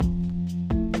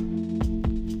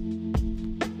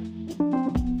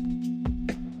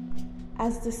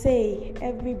As to say,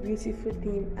 every beautiful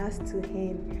thing has to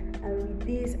end. And with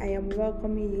this, I am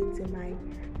welcoming you to my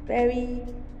very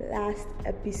last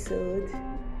episode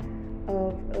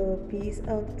of A Piece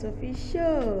of Toffee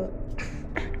Show.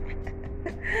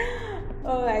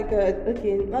 Oh my god.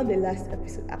 Okay, not the last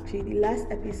episode, actually, the last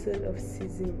episode of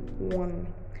season 1.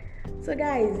 So,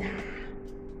 guys,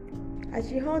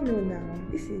 as you all know now,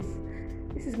 this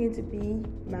is going to be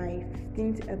my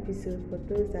 15th episode for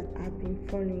those that have been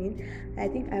following. I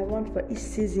think I want for each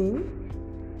season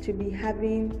to be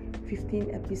having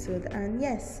 15 episodes. And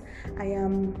yes, I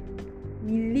am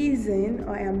releasing,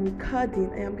 or I am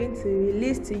recording, I am going to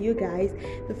release to you guys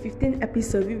the 15th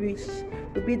episode, which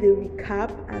will be the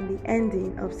recap and the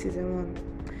ending of season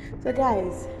 1. So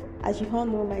guys, as you all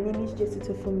know, my name is Jesse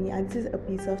Tofumi, and this is A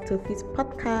Piece of Toffee's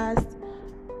podcast.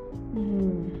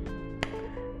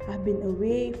 I've been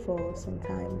away for some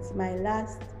time. My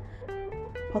last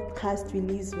podcast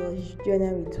release was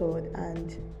January 3rd,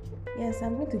 and yes,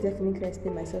 I'm going to definitely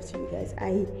explain myself to you guys.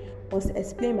 I must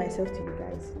explain myself to you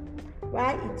guys.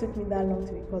 Why it took me that long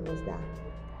to record was that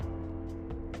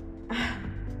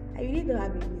I really don't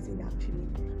have a reason actually,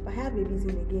 but I have a reason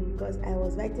again because I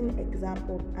was writing exam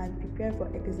up and preparing for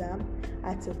exam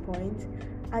at a point,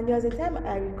 and there was a time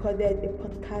I recorded a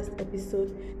podcast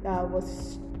episode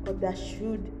that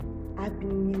should have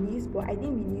been released, but I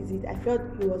didn't release it. I felt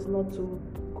it was not too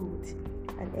good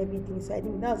and everything, so I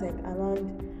think that was like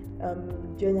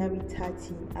around January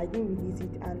 30. I didn't release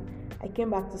it, and I came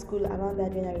back to school around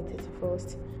that January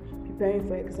 31st, preparing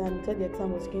for exam. I thought the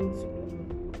exam was going to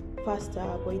be faster,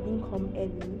 but it didn't come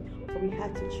early, but we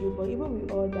had to chill. But even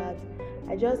with all that,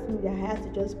 I just knew that I had to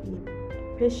just be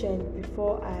patient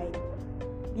before I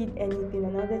did anything,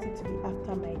 and I wanted it to be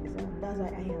after my exam. That's why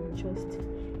I am just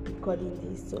recording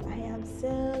this. So I am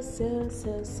so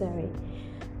sorry.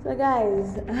 So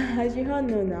guys, as you all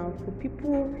know now, for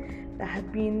people that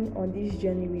have been on this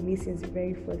journey with me since the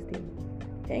very first day,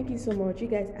 thank you so much. You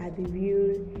guys are the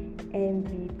real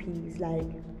MVPs.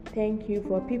 Like, thank you.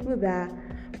 For people that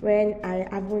when I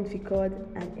haven't recorded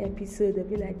an episode, they'll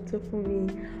be like,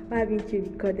 Tofumi, why haven't you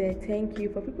recorded? Thank you.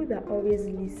 For people that always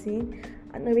listen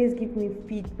and always give me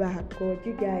feedback, God,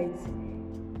 you guys,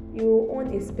 you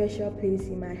own a special place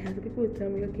in my heart. People will tell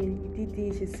me, okay, you did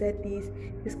this, you said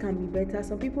this can be better.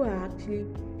 Some people are actually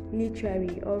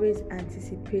literally always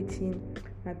anticipating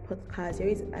my podcast. You're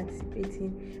always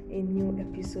anticipating a new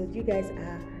episode. You guys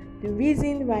are the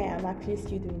reason why I'm actually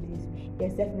still doing this.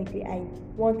 Yes, definitely, I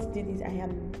want to do this. I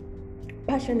am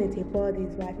passionate about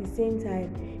this, but at the same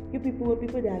time, you people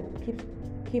that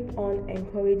keep on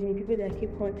encouraging me, people that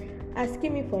keep on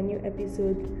asking me for new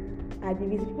episodes are the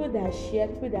reason. People that share,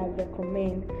 people that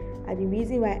recommend are the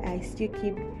reason why I still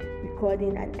keep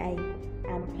recording, and I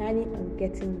am planning on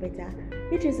getting better,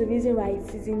 which is the reason why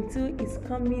season 2 is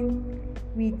coming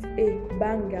with a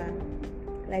banger.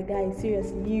 Like, guys,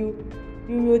 seriously, you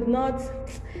would not,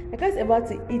 like, it's about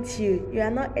to eat you. You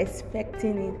are not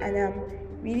expecting it, and I'm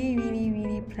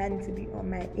really planning to be on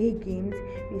my A games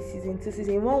with season 2.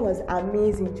 Season 1 was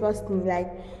amazing, trust me.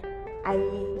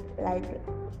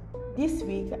 This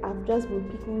week I've just been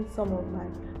picking some of my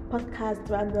podcasts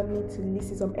randomly to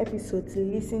listen, some episodes to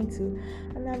listen to,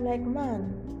 and I'm like,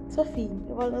 man, Sophie, you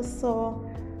want to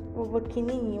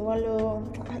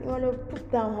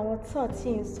put down our thoughts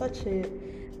in such a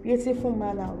beautiful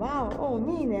manner. Wow, oh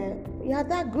me, you are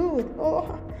that good.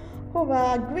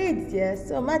 Great, yes.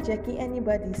 So I'm not checking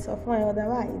anybody so far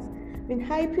otherwise. Been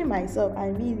hyping myself,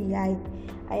 and really I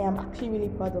am actually really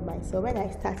proud of myself. When I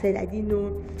started, I didn't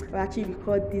know I'll actually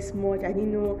record this much. I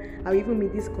didn't know I'll even be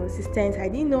this consistent. I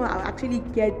didn't know I'll actually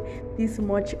get this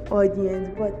much audience.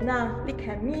 But now, look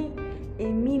at me, a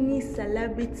mini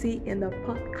celebrity in the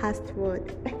podcast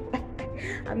world.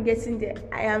 I'm getting there.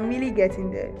 I am really getting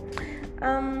there.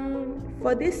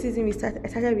 For this season, I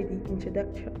started with the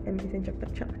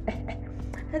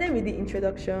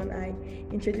introduction. I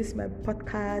introduced my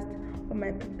podcast, what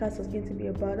my podcast was going to be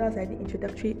about. That was like the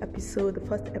introductory episode, the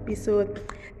first episode.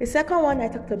 The second one, I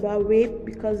talked about rape,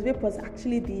 because rape was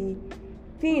actually the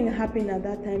thing happening at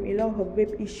that time. A lot of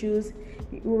rape issues.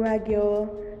 The Ura girl,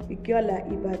 the girl at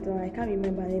Ibadan, I can't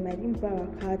remember her name. I didn't buy a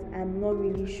card. I'm not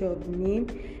really sure of the name.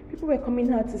 People were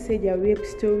coming out to say their rape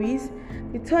stories.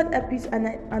 The third episode,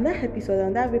 on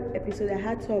that rape episode, I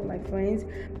had two of my friends,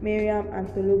 Miriam and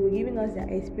Tolobo, giving us their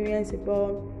experience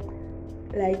about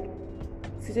like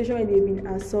situation when they've been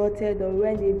assaulted, or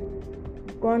when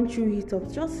they've gone through it,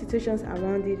 of just situations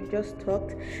around it. We just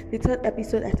talked. The third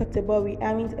episode, I talked about we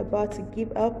aren't about to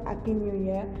give up. Happy New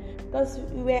Year, because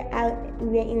we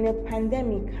were in a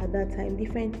pandemic at that time.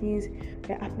 Different things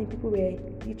were happening. People were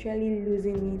literally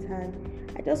losing it, and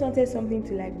I just wanted something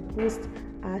to like boost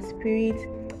our spirit.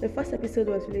 The first episode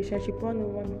was relationship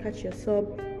 101, catch yourself,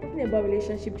 talking about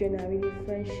relationship generally,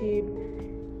 friendship,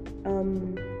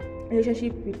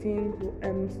 relationship between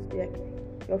like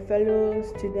your fellow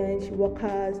students,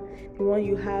 workers, the one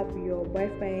you have, your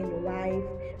boyfriend, your wife.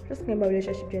 Just talking about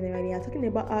relationship generally, and talking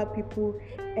about how people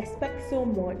expect so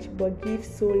much but give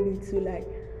so little. Like,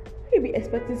 you be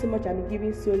expecting so much and be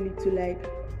giving so little. Like,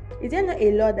 is there not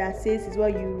a law that says is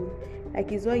what you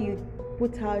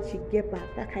put out, you get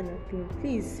back, that kind of thing,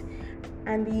 please?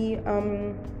 And the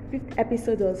fifth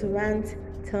episode was rant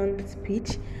turn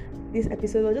speech. This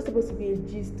episode was just supposed to be a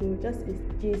gist,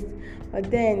 but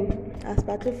then as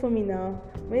part of me now,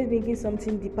 when it's making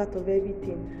something deep out of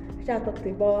everything, I talked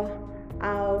about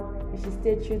how you should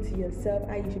stay true to yourself,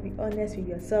 how you should be honest with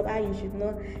yourself, how you should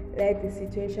not let the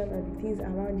situation or the things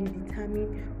around you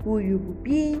determine who you will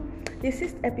be. The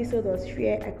sixth episode was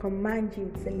fear. I command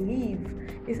you to leave.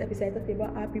 This episode I talked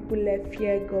about how people let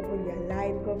fear govern their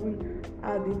life, govern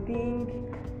how they think,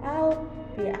 how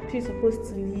they're actually supposed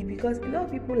to live, because a lot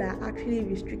of people are actually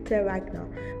restricted right now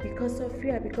because of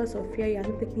fear. You're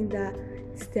not taking that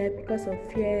step. Because of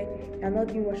fear, you're not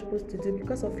doing what you're supposed to do.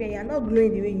 Because of fear, you're not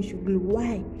glowing the way you should glow.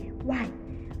 Why?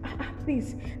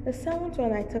 Please. The seventh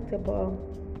one I talked about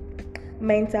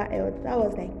mental health. That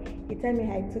was like a time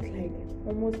I took like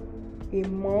almost a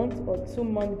month or 2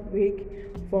 month break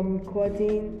from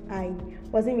recording. I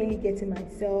wasn't really getting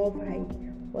myself. I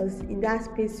was in that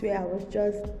space where I was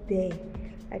just there.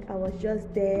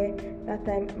 That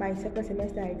time my second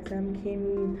semester exam came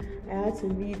in. I had to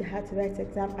read, I had to write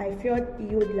exam. I felt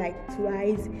ill like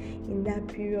twice in that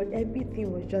period.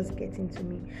 Everything was just getting to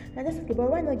me. I just thought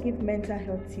about, why not give mental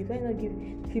health tips? Why not give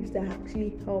tips that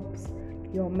actually helps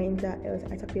your mental health?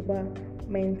 I talked about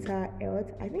mental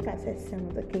health. I think I said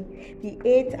 7. Okay. The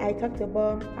 8th, I talked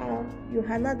about how you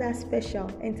are not that special.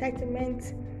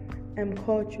 Entitlement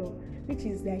culture, which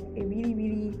is like a really,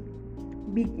 really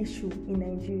big issue in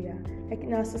Nigeria. Like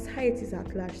in our societies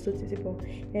at large, so to say, for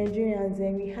Nigerians,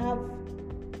 and we have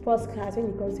first class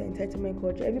when it comes to entitlement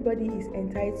culture. Everybody is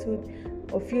entitled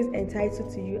or feels entitled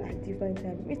to you at different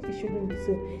times, which it shouldn't be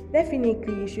so.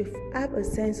 Definitely, you should have a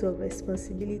sense of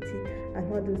responsibility and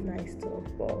all those nice stuff.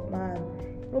 But man,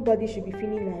 nobody should be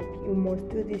feeling like you must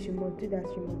do this, you must do that,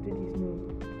 you must do this. No,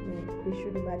 they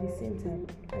shouldn't. But at the same time,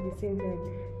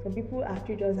 some people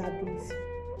actually just have this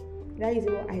that is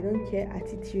what I don't care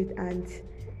attitude, and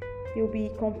they'll be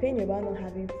complaining about not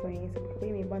having friends,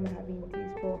 complaining about not having this.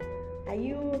 But are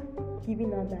you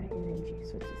giving out that energy,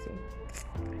 so to say?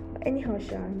 But anyhow,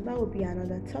 Sean, that would be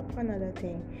another talk for another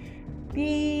thing.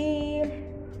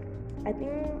 I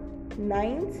think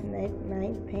 9th,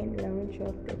 10th, 11th,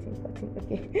 12th, 13th, 14th.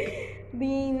 Okay.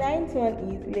 The 9th one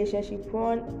is relationship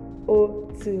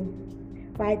 102.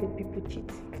 Why do people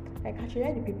cheat? Like, actually,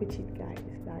 why do people cheat, guys?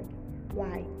 Like,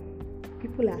 why?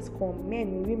 People has come,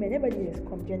 men, women, everybody has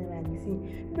come generally. See,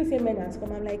 people say men has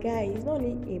come. I'm like, guys, it's not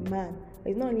only a man,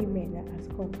 it's not only men that has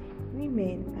come.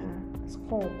 Women has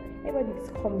come. Everybody's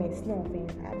come. It's no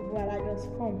offense. People are just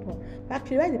come. But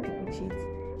actually, why do people cheat?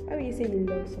 Why will you say you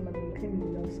love somebody, you claim you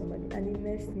love somebody, and the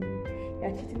next thing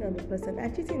you're cheating on the person?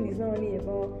 And cheating is not only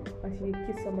about until you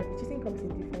kiss somebody. Cheating comes in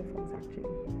different forms, actually.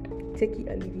 Take it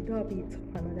or leave it. Don't be talk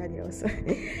for another day also.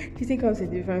 Cheating comes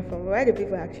in different forms. Why do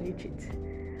people actually cheat?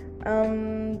 My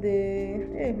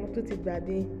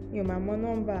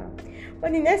number.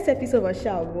 But the next episode was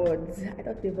our words. I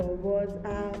talked about words,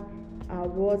 how our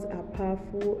words are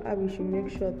powerful, how we should make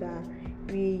sure that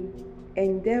we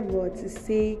endeavor to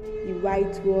say the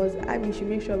right words, how we should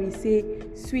make sure we say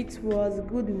sweet words,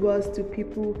 good words to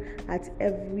people at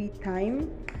every time.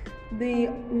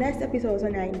 The next episode was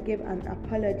when I gave an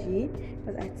apology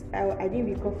because I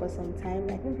didn't record for some time.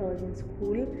 I think I was in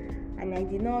school and I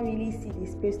did not really see the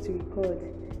space to record.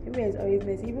 Maybe it's always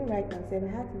nice. Even right now, I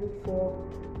had to look for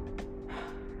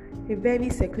a very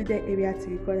secluded area to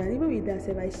record, and even with that,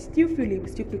 I still feel it will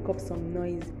still pick up some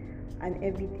noise and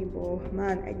everything. But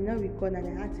man, I did not record and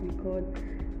I had to record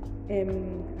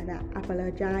and I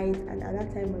apologized. And at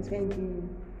that time was when the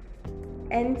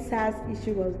NSAS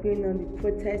issue was going on, the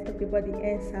protest, talk about the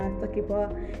NSAS, talk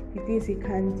about the things we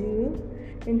can do.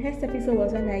 The next episode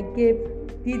was when I did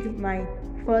my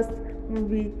first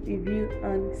movie review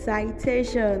on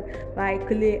Citation by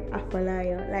Kule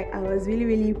Afolayan. Like, I was really,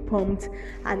 really pumped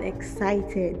and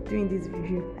excited doing this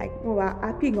review. Like, we were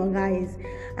happy, guys,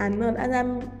 and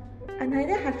an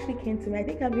idea actually came to me. I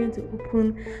think I'm going to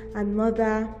open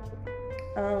another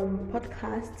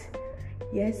podcast.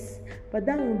 Yes, but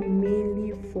that will be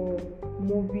mainly for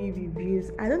movie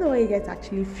reviews. I don't know what you guys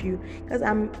actually feel, because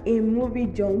I'm a movie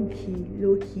junkie,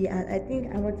 low key, and I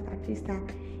think I want to actually start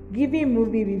giving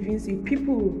movie reviews with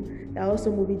people that are also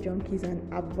movie junkies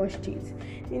and have watched it.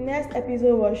 The next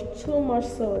episode was too much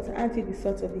salt, anti the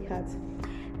salt of the heart.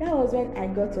 That was when I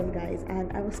got home, guys, and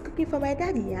I was cooking for my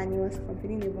daddy, and he was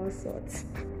complaining about salt.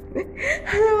 And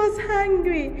I was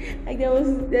hungry. Like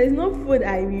there's no food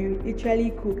I will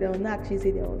literally cook. I will not actually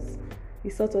say the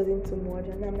salt wasn't too much.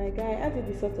 And I'm like, I did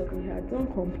the salt of the heart.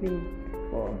 Don't complain.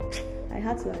 But I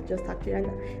had to adjust actually.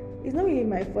 And it's not really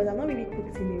my fault. I'm not really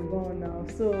cooked in a while now.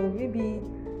 So maybe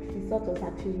the salt was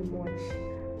actually much.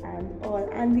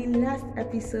 And the last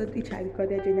episode, which I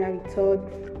recorded January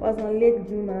 3rd, was on late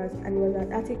bloomers, and it was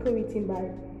an article written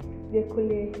by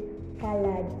Dekole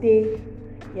Falade.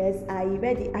 Yes, I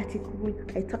read the article,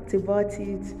 I talked about it,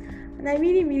 and I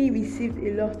really received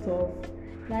a lot of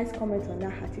nice comments on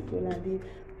that article. And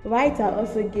the writer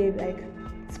also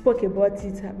spoke about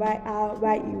it,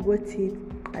 why he wrote it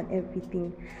and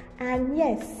everything. And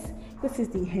yes, this is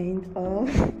the end of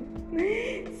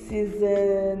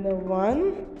season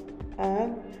 1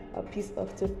 a Piece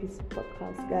of Topics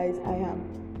podcast. Guys, I am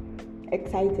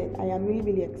excited. I am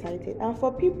really excited. And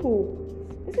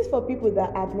this is for people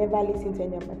that have never listened to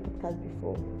any of my podcasts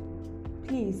before.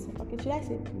 Please, okay, should I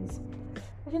say please?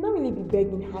 I should not really be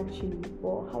begging actually,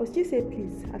 but I will still say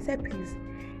please. I said please.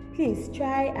 Please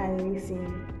try and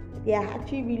listen. They are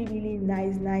actually really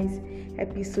nice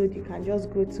episodes. You can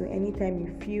just go to anytime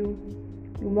you feel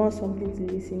you want something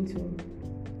to listen to.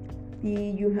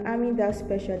 You Army That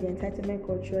Special, the Entitlement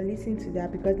Culture, listen to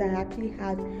that, because I actually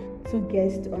had 2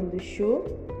 guests on the show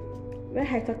when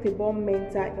I talked about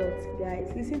mental health.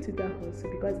 Guys, listen to that also,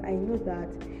 because I know that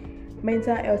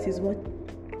mental health is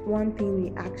one thing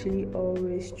we actually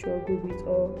always struggle with,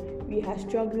 or we are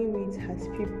struggling with as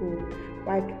people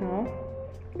right now.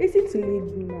 Listen to late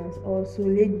bloomers. Also,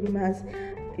 late bloomers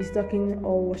was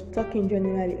talking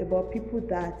generally about people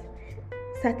that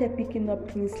started picking up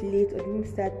things late or didn't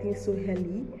start things so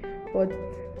early. But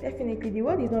definitely the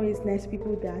world is not always nice.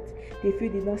 People that they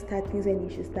feel they don't start things when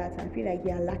they should start and feel like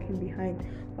they are lacking behind.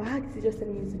 But how this is just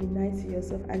telling you to be nice to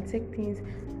yourself and take things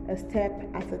a step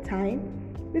at a time.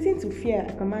 Listen to fear.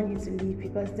 I command you to leave,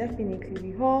 because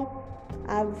definitely we all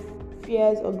have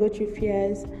fears or go through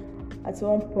fears at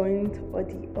one point or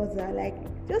the other. Like,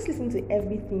 just listen to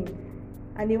everything,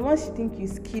 and the ones you think you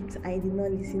skipped and you did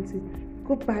not listen to,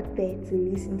 go back there to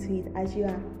listen to it as you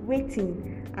are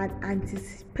waiting and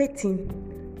anticipating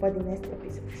for the next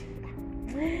episode.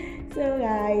 So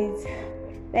guys,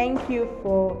 thank you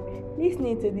for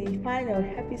listening to the final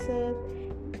episode.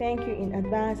 Thank you in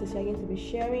advance as you're going to be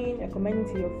sharing, recommending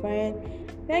to your friend.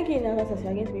 Thank you in advance as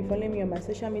you're going to be following me on my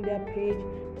social media page,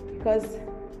 because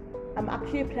I'm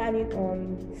actually planning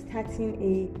on starting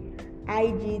a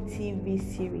IGTV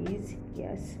series.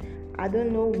 Yes, I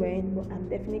don't know when, but I'm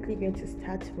definitely going to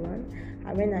start one.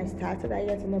 And when I start, so that you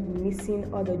guys will not be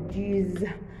missing all the G's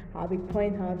I'll be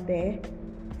pointing out there.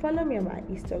 Follow me on my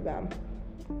Instagram,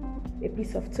 A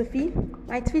Piece of Toffee,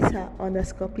 my Twitter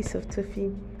 _Piece of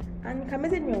Toffee, and you can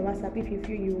message me on WhatsApp if you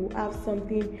feel you have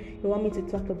something you want me to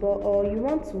talk about, or you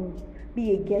want to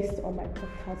be a guest on my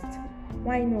podcast.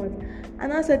 Why not?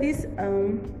 And also this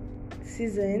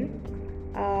season,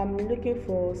 I'm looking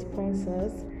for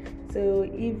sponsors. So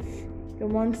if you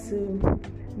want to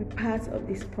be part of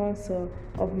the sponsor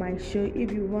of my show,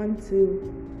 if you want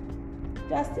to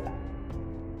just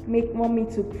want me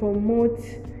to promote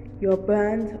your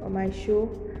brand on my show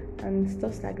and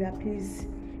stuff like that, please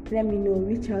let me know.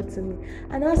 Reach out to me.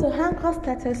 And also, Anchor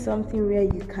started something where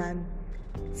you can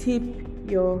tip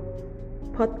your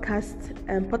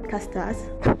podcasters.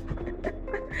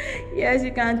 Yes,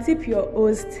 you can tip your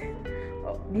host,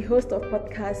 the host of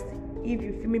podcast. If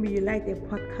you feel maybe you like the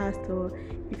podcast, or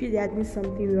if you are doing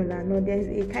something well or not, there's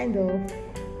a kind of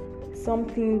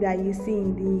something that you see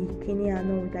in the Kenya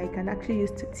that you can actually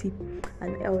use to tip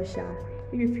an Elsha.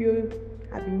 If you feel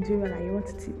I've been doing well and you want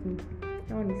to tip me,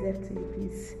 no one is left to you,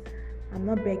 please. I'm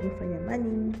not begging for your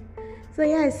money. So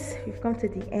yes, we've come to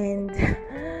the end.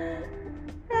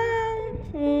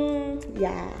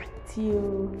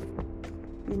 Till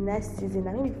the next season.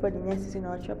 I think before the next season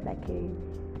I'll drop like a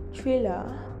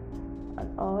trailer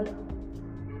and all.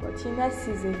 But till next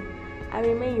season, I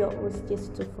remain your host,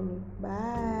 Jessica for me.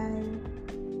 Bye.